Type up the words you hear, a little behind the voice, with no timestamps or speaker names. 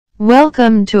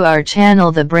Welcome to our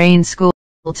channel The Brain School.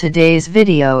 Today's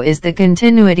video is the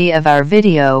continuity of our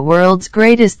video World's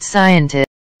Greatest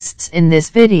Scientists. In this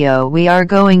video we are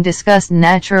going to discuss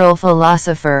natural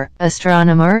philosopher,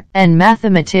 astronomer, and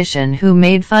mathematician who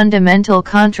made fundamental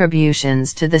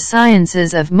contributions to the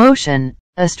sciences of motion,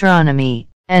 astronomy,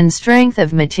 and strength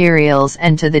of materials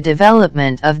and to the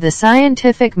development of the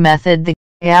scientific method, the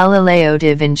Galileo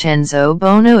di Vincenzo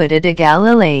Bonoita de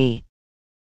Galilei.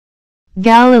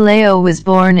 Galileo was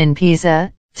born in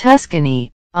Pisa,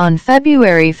 Tuscany, on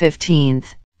February 15,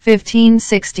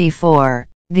 1564,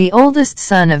 the oldest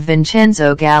son of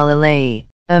Vincenzo Galilei,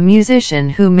 a musician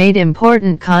who made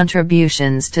important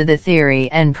contributions to the theory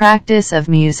and practice of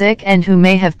music and who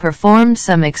may have performed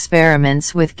some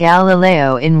experiments with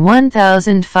Galileo in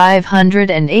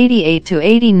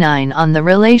 1588–89 on the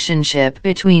relationship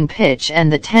between pitch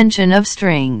and the tension of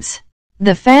strings.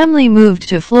 The family moved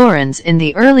to Florence in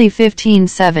the early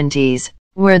 1570s,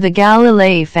 where the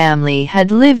Galilei family had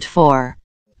lived for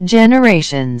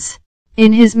generations.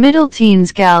 In his middle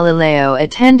teens, Galileo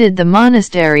attended the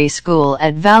monastery school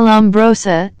at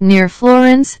Vallombrosa, near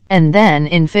Florence, and then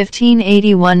in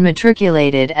 1581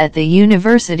 matriculated at the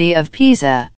University of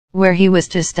Pisa, where he was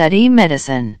to study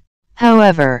medicine.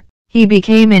 However, he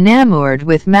became enamored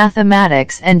with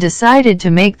mathematics and decided to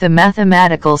make the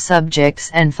mathematical subjects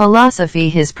and philosophy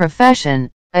his profession,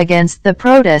 against the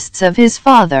protests of his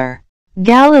father.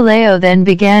 Galileo then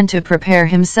began to prepare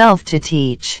himself to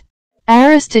teach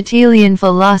Aristotelian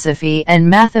philosophy and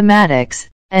mathematics,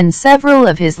 and several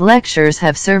of his lectures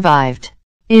have survived.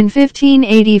 In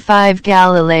 1585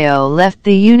 Galileo left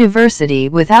the university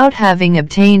without having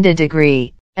obtained a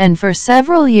degree, and for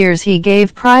several years he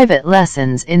gave private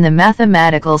lessons in the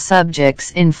mathematical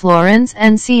subjects in Florence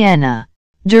and Siena.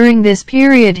 During this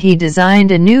period he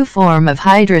designed a new form of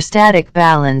hydrostatic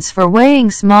balance for weighing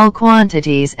small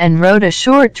quantities and wrote a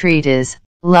short treatise,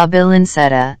 La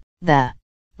Bilancetta, the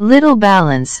little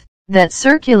balance, that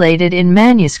circulated in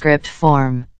manuscript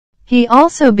form. He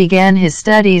also began his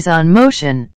studies on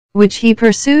motion, which he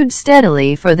pursued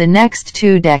steadily for the next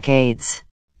 2 decades.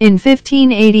 In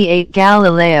 1588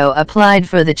 Galileo applied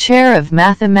for the chair of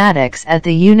mathematics at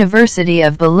the University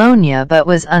of Bologna but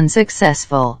was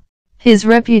unsuccessful. His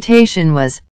reputation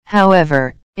was,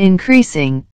 however,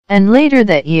 increasing, and later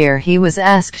that year he was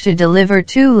asked to deliver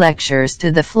 2 lectures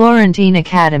to the Florentine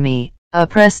Academy, a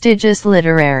prestigious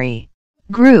literary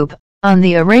group, on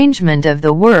the arrangement of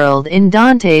the world in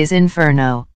Dante's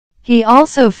Inferno. He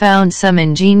also found some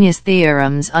ingenious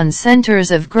theorems on centers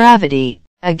of gravity,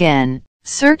 again,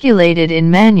 circulated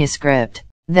in manuscript,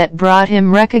 that brought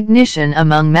him recognition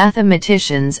among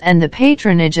mathematicians and the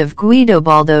patronage of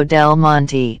Guidobaldo del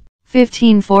Monte,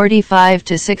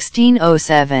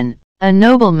 1545–1607, a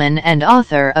nobleman and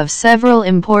author of several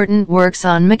important works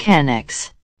on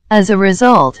mechanics. As a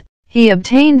result, he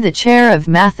obtained the chair of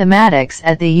mathematics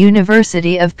at the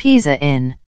University of Pisa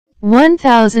in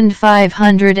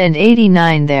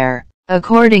 1589 there,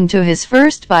 according to his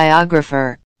first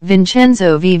biographer,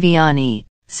 Vincenzo Viviani,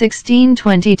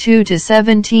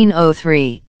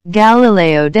 1622–1703,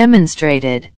 Galileo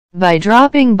demonstrated, by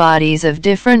dropping bodies of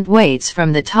different weights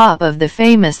from the top of the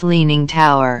famous Leaning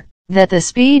Tower, that the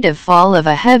speed of fall of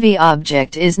a heavy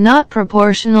object is not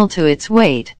proportional to its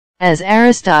weight, as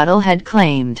Aristotle had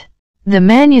claimed. The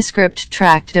manuscript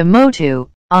tract De Motu,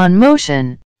 on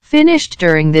motion, finished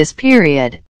during this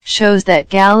period, shows that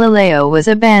Galileo was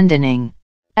abandoning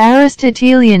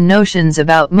Aristotelian notions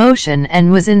about motion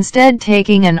and was instead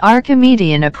taking an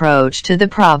Archimedean approach to the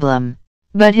problem.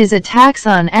 But his attacks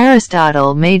on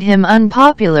Aristotle made him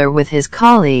unpopular with his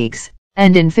colleagues,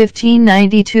 and in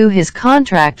 1592 his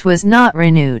contract was not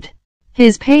renewed.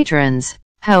 His patrons,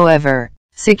 however,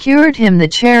 secured him the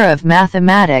chair of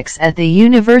mathematics at the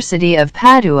University of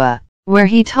Padua, where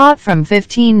he taught from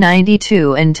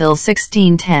 1592 until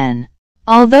 1610.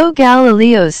 Although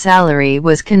Galileo's salary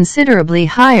was considerably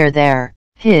higher there,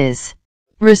 his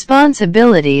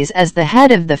responsibilities as the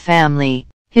head of the family,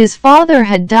 his father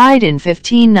had died in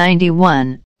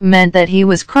 1591, meant that he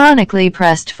was chronically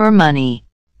pressed for money.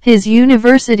 His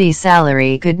university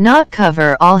salary could not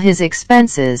cover all his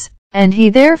expenses, and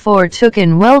he therefore took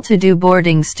in well-to-do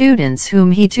boarding students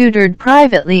whom he tutored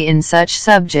privately in such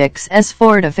subjects as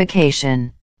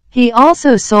fortification. He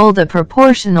also sold a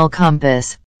proportional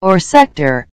compass, or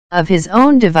sector, of his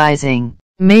own devising,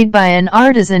 made by an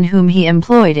artisan whom he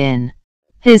employed in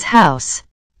his house.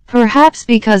 Perhaps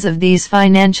because of these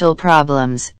financial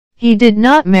problems, he did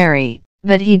not marry,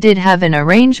 but he did have an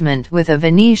arrangement with a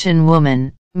Venetian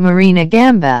woman, Marina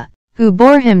Gamba, who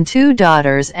bore him 2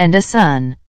 daughters and a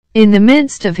son. In the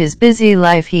midst of his busy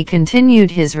life he continued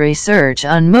his research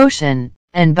on motion,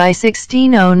 and by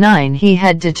 1609 he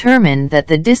had determined that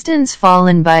the distance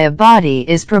fallen by a body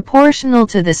is proportional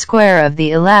to the square of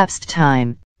the elapsed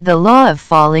time, the law of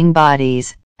falling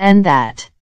bodies, and that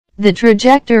the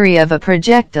trajectory of a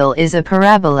projectile is a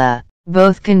parabola,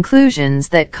 both conclusions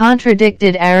that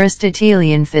contradicted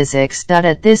Aristotelian physics.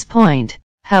 At this point,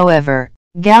 however,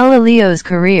 Galileo's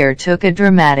career took a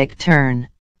dramatic turn.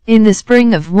 In the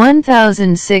spring of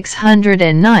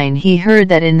 1609 he heard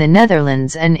that in the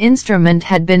Netherlands an instrument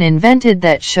had been invented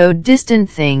that showed distant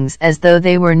things as though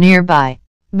they were nearby.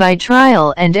 By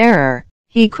trial and error,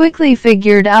 he quickly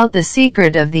figured out the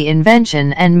secret of the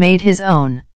invention and made his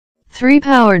own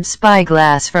 3-powered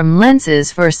spyglass from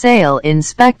lenses for sale in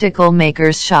spectacle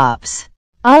makers' shops.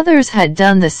 Others had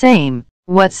done the same.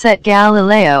 What set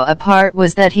Galileo apart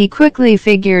was that he quickly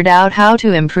figured out how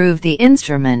to improve the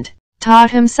instrument, taught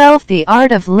himself the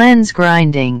art of lens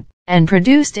grinding, and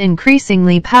produced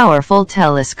increasingly powerful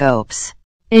telescopes.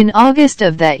 In August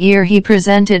of that year he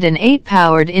presented an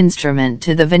 8-powered instrument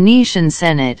to the Venetian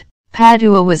Senate.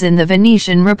 Padua was in the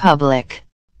Venetian Republic.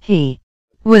 He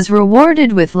was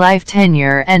rewarded with life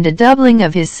tenure and a doubling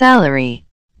of his salary.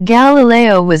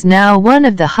 Galileo was now one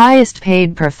of the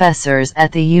highest-paid professors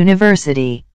at the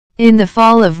university. In the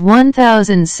fall of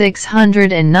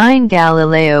 1609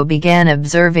 Galileo began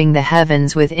observing the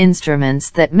heavens with instruments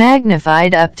that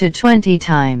magnified up to 20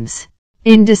 times.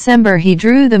 In December he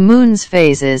drew the moon's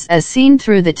phases as seen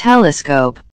through the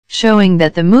telescope, showing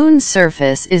that the moon's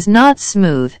surface is not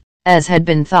smooth, as had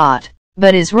been thought,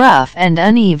 but is rough and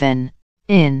uneven.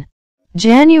 In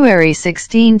January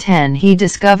 1610 he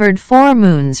discovered 4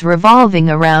 moons revolving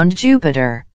around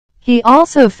Jupiter. He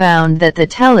also found that the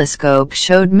telescope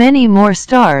showed many more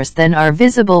stars than are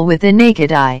visible with the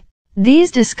naked eye. These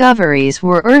discoveries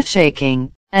were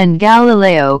earth-shaking, and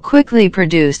Galileo quickly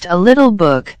produced a little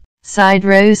book,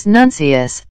 Sidereus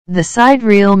Nuncius, the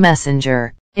sidereal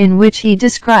messenger, in which he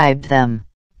described them.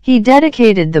 He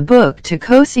dedicated the book to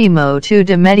Cosimo II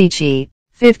de' Medici,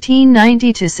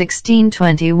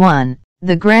 1590–1621,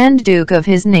 the Grand Duke of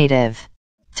his native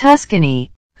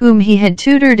Tuscany, whom he had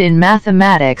tutored in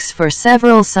mathematics for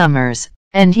several summers,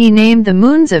 and he named the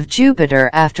moons of Jupiter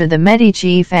after the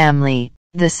Medici family,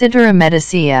 the Sidera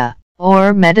Medicia,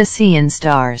 or Medicean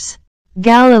stars.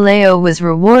 Galileo was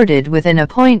rewarded with an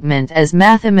appointment as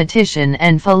mathematician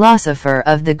and philosopher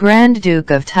of the Grand Duke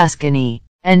of Tuscany,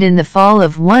 and in the fall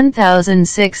of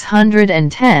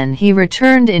 1610 he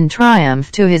returned in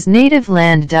triumph to his native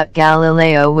land.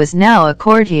 Galileo was now a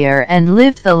courtier and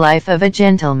lived the life of a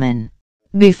gentleman.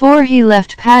 Before he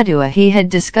left Padua he had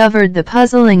discovered the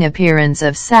puzzling appearance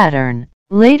of Saturn,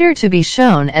 later to be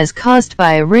shown as caused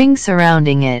by a ring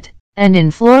surrounding it, and in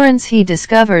Florence he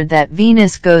discovered that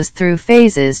Venus goes through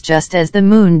phases just as the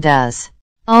Moon does.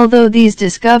 Although these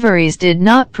discoveries did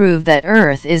not prove that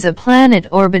Earth is a planet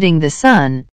orbiting the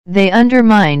Sun, they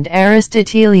undermined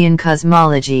Aristotelian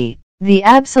cosmology. The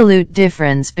absolute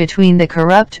difference between the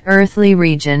corrupt earthly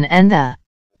region and the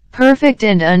perfect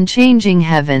and unchanging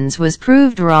heavens was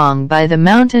proved wrong by the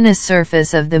mountainous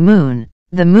surface of the Moon.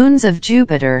 The moons of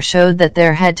Jupiter showed that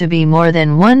there had to be more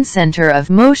than one center of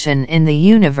motion in the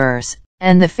universe,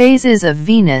 and the phases of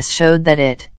Venus showed that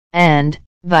it, and,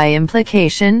 by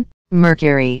implication,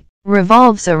 Mercury,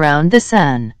 revolves around the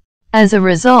Sun. As a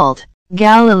result,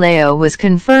 Galileo was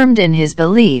confirmed in his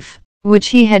belief, which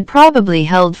he had probably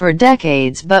held for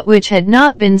decades but which had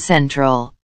not been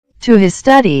central to his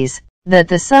studies, that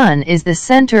the Sun is the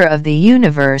center of the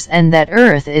universe and that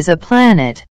Earth is a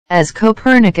planet, as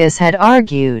Copernicus had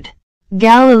argued.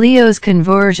 Galileo's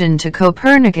conversion to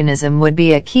Copernicanism would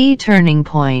be a key turning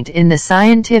point in the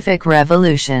scientific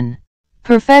revolution.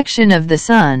 Perfection of the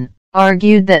Sun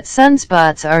argued that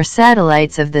sunspots are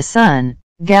satellites of the Sun.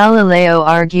 Galileo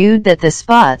argued that the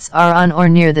spots are on or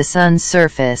near the Sun's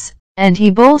surface, and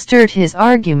he bolstered his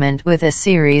argument with a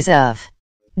series of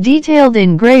detailed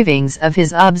engravings of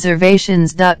his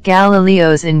observations.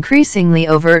 Galileo's increasingly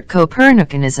overt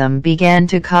Copernicanism began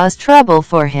to cause trouble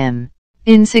for him.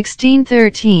 In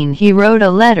 1613 he wrote a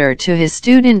letter to his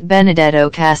student Benedetto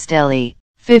Castelli,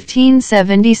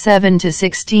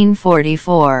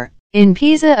 1577–1644, in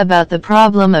Pisa about the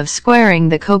problem of squaring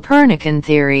the Copernican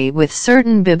theory with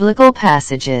certain biblical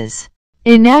passages.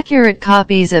 Inaccurate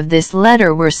copies of this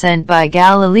letter were sent by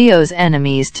Galileo's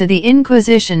enemies to the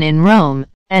Inquisition in Rome,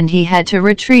 and he had to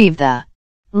retrieve the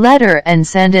letter and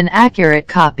send an accurate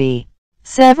copy.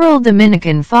 Several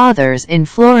Dominican fathers in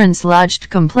Florence lodged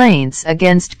complaints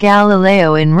against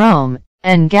Galileo in Rome,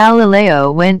 and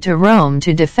Galileo went to Rome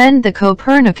to defend the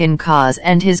Copernican cause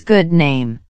and his good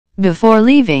name. Before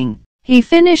leaving, He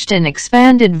finished an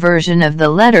expanded version of the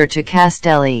letter to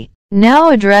Castelli, now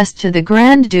addressed to the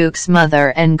Grand Duke's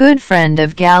mother and good friend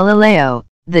of Galileo,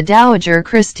 the Dowager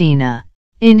Christina.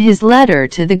 In his letter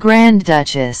to the Grand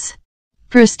Duchess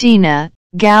Christina,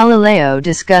 Galileo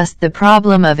discussed the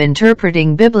problem of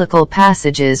interpreting biblical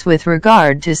passages with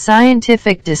regard to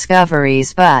scientific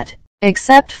discoveries but,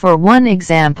 except for one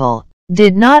example,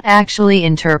 did not actually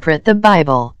interpret the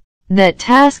Bible. That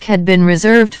task had been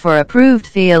reserved for approved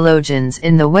theologians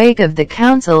in the wake of the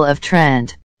Council of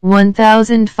Trent,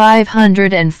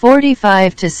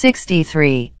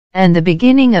 1545–63, and the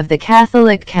beginning of the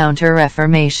Catholic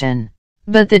Counter-Reformation.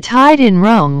 But the tide in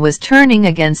Rome was turning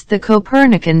against the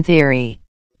Copernican theory.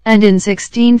 And in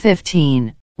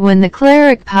 1615, when the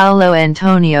cleric Paolo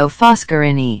Antonio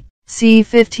Foscarini, c.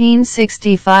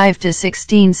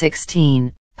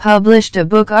 1565–1616, published a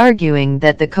book arguing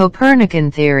that the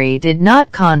Copernican theory did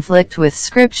not conflict with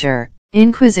Scripture,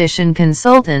 Inquisition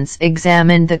consultants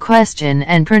examined the question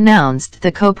and pronounced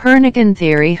the Copernican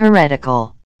theory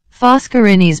heretical.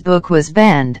 Foscarini's book was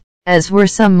banned, as were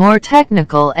some more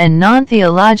technical and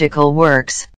non-theological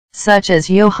works, such as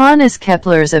Johannes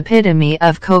Kepler's Epitome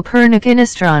of Copernican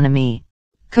Astronomy.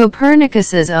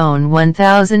 Copernicus's own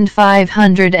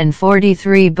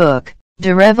 1543 book, De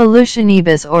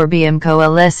Revolutionibus Orbium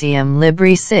Coalescium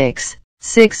Libri 6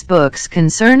 books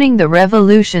concerning the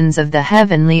revolutions of the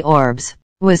heavenly orbs,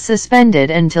 was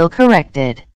suspended until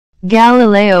corrected.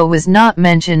 Galileo was not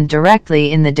mentioned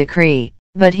directly in the decree,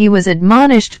 but he was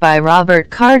admonished by Robert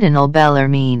Cardinal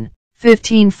Bellarmine,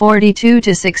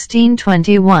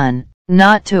 1542–1621,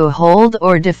 not to hold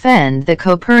or defend the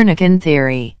Copernican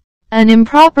theory. An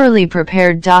improperly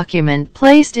prepared document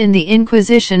placed in the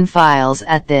Inquisition files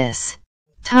at this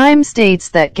time states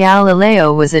that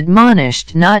Galileo was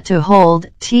admonished not to hold,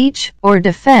 teach, or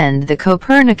defend the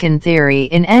Copernican theory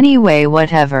in any way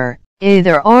whatever,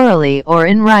 either orally or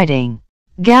in writing.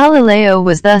 Galileo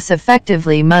was thus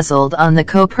effectively muzzled on the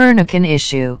Copernican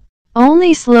issue.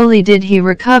 Only slowly did he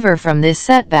recover from this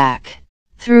setback.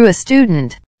 Through a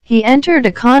student, he entered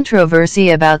a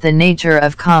controversy about the nature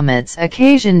of comets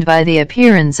occasioned by the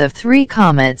appearance of 3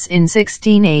 comets in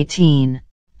 1618.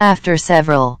 After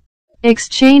several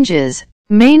exchanges,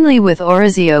 mainly with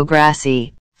Orazio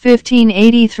Grassi,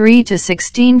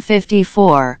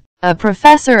 1583–1654, a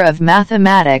professor of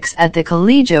mathematics at the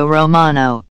Collegio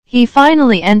Romano, he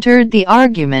finally entered the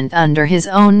argument under his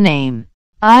own name.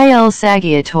 Il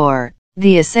Saggiatore,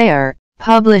 the Assayer,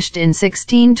 published in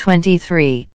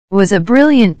 1623, was a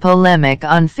brilliant polemic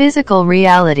on physical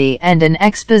reality and an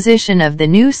exposition of the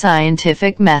new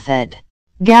scientific method.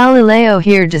 Galileo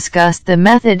here discussed the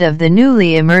method of the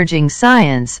newly emerging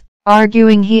science,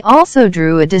 arguing he also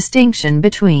drew a distinction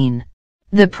between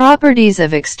the properties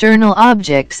of external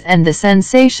objects and the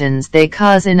sensations they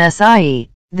cause in us, i.e.,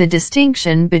 the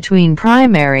distinction between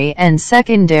primary and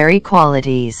secondary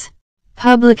qualities.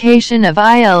 Publication of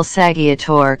Il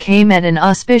Saggiatore came at an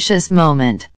auspicious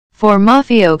moment, for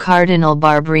Maffeo Cardinal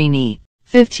Barberini,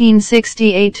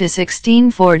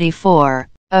 1568–1644,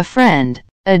 a friend,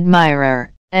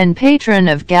 admirer, and patron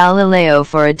of Galileo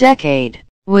for a decade,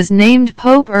 was named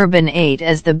Pope Urban VIII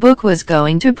as the book was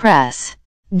going to press.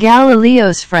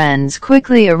 Galileo's friends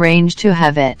quickly arranged to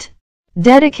have it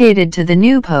dedicated to the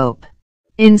new pope.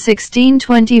 In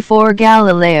 1624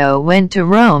 Galileo went to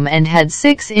Rome and had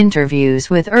 6 interviews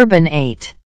with Urban VIII.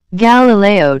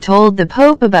 Galileo told the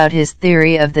Pope about his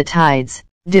theory of the tides,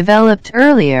 developed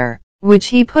earlier, which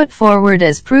he put forward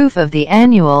as proof of the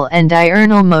annual and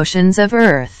diurnal motions of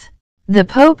Earth. The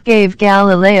Pope gave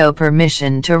Galileo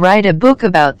permission to write a book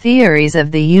about theories of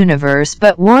the universe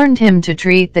but warned him to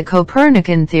treat the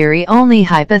Copernican theory only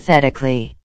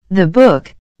hypothetically. The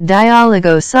book,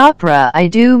 Dialogo sopra I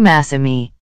due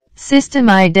massimi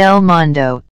sistemi del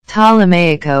mondo,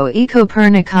 Ptolemaico e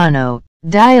Copernicano,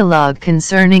 dialogue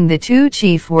concerning the 2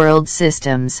 chief world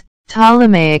systems,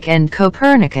 Ptolemaic and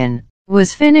Copernican,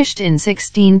 was finished in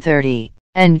 1630,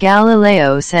 and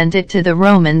Galileo sent it to the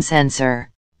Roman censor.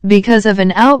 Because of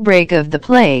an outbreak of the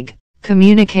plague,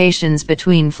 communications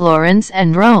between Florence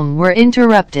and Rome were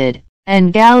interrupted,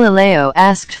 and Galileo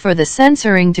asked for the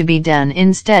censoring to be done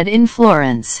instead in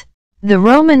Florence. The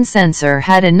Roman censor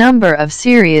had a number of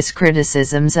serious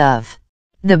criticisms of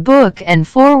the book and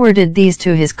forwarded these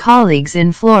to his colleagues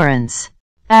in Florence.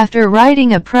 After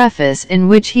writing a preface in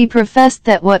which he professed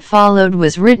that what followed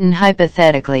was written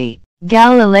hypothetically,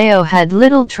 Galileo had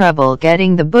little trouble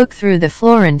getting the book through the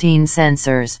Florentine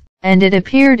censors, and it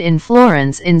appeared in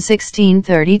Florence in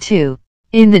 1632.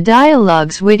 In the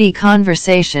dialogue's witty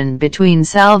conversation between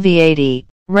Salviati,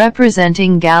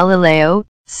 representing Galileo,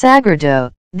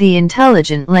 Sagredo, the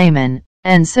intelligent layman,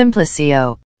 and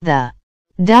Simplicio, the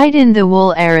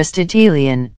dyed-in-the-wool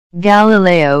Aristotelian.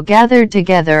 Galileo gathered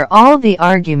together all the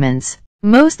arguments,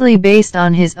 mostly based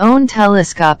on his own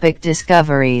telescopic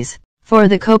discoveries, for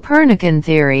the Copernican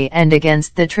theory and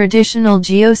against the traditional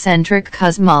geocentric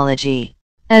cosmology.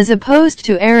 As opposed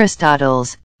to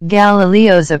Aristotle's,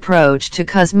 Galileo's approach to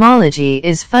cosmology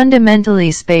is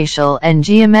fundamentally spatial and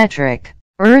geometric.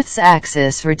 Earth's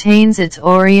axis retains its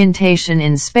orientation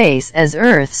in space as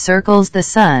Earth circles the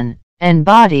Sun, and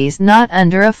bodies not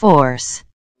under a force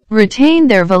retain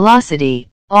their velocity,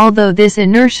 although this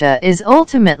inertia is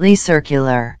ultimately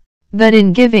circular. But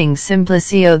in giving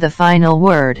Simplicio the final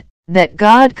word, that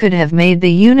God could have made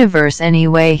the universe any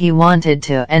way he wanted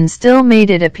to and still made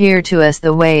it appear to us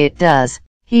the way it does,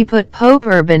 he put Pope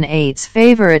Urban VIII's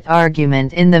favorite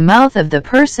argument in the mouth of the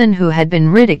person who had been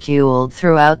ridiculed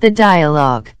throughout the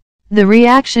dialogue. The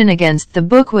reaction against the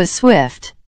book was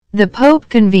swift. The Pope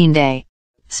convened a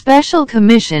special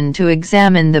commission to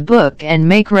examine the book and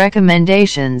make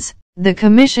recommendations. The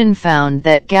commission found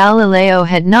that Galileo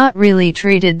had not really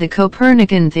treated the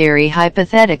Copernican theory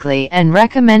hypothetically and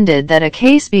recommended that a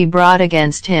case be brought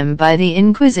against him by the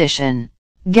Inquisition.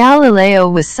 Galileo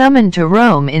was summoned to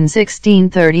Rome in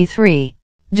 1633.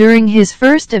 During his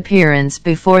first appearance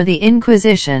before the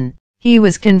Inquisition, he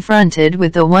was confronted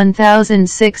with the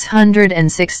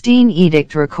 1616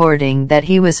 edict recording that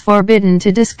he was forbidden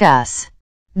to discuss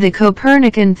the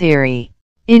Copernican theory.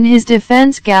 In his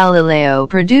defense, Galileo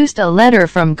produced a letter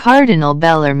from Cardinal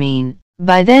Bellarmine,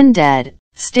 by then dead,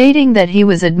 stating that he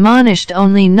was admonished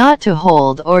only not to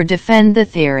hold or defend the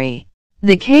theory.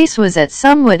 The case was at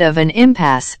somewhat of an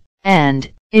impasse, and,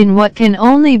 in what can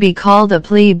only be called a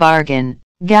plea bargain,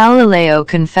 Galileo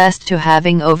confessed to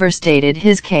having overstated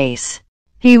his case.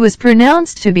 He was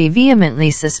pronounced to be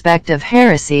vehemently suspect of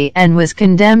heresy and was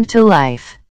condemned to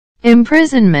life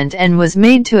imprisonment and was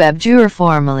made to abjure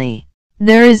formally.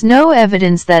 There is no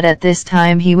evidence that at this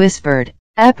time he whispered,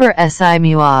 "Eper si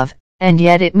muove," and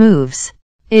yet it moves.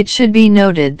 It should be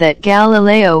noted that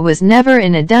Galileo was never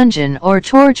in a dungeon or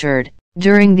tortured.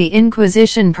 During the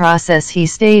Inquisition process he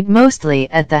stayed mostly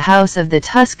at the house of the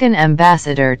Tuscan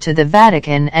ambassador to the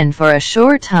Vatican and for a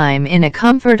short time in a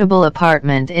comfortable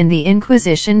apartment in the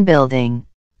Inquisition building.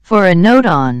 For a note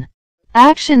on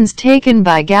actions taken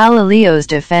by Galileo's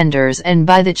defenders and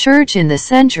by the Church in the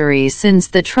centuries since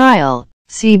the trial,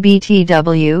 see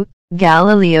BTW,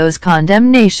 Galileo's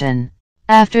condemnation.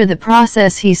 After the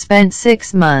process he spent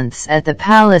 6 months at the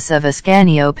palace of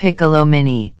Ascanio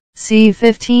Piccolomini. C.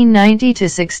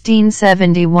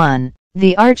 1590–1671,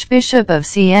 the Archbishop of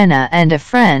Siena and a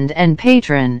friend and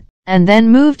patron, and then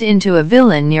moved into a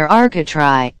villa near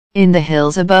Arcatrai, in the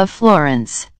hills above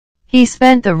Florence. He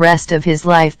spent the rest of his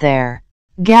life there.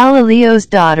 Galileo's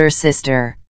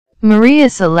sister, Maria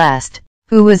Celeste,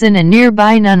 who was in a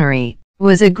nearby nunnery,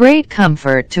 was a great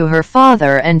comfort to her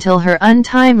father until her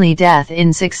untimely death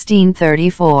in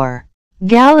 1634.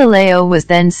 Galileo was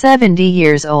then 70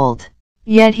 years old.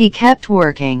 Yet he kept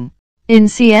working. In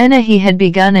Siena he had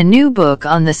begun a new book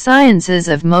on the sciences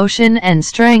of motion and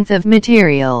strength of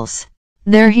materials.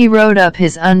 There he wrote up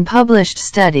his unpublished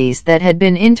studies that had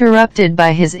been interrupted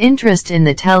by his interest in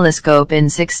the telescope in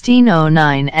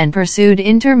 1609 and pursued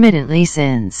intermittently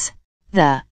since.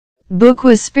 The book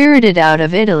was spirited out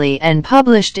of Italy and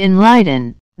published in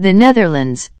Leiden, the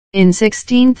Netherlands, in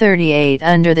 1638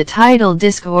 under the title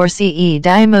Discorsi e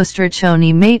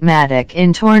dimostrazioni matematiche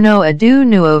intorno a due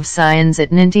nuove scienze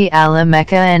attinenti alla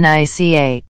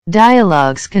meccanica,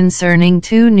 dialogues concerning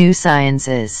two new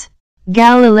sciences.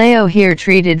 Galileo here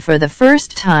treated for the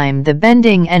first time the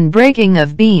bending and breaking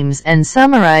of beams and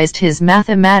summarized his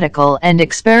mathematical and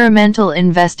experimental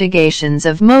investigations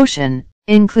of motion,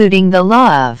 including the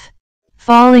law of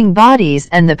falling bodies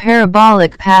and the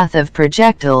parabolic path of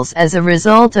projectiles as a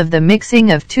result of the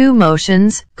mixing of two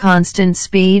motions, constant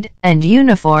speed, and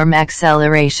uniform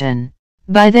acceleration.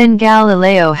 By then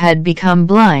Galileo had become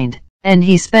blind, and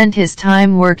he spent his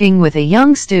time working with a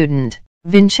young student,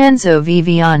 Vincenzo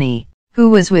Viviani, who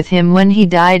was with him when he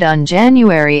died on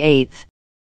January 8,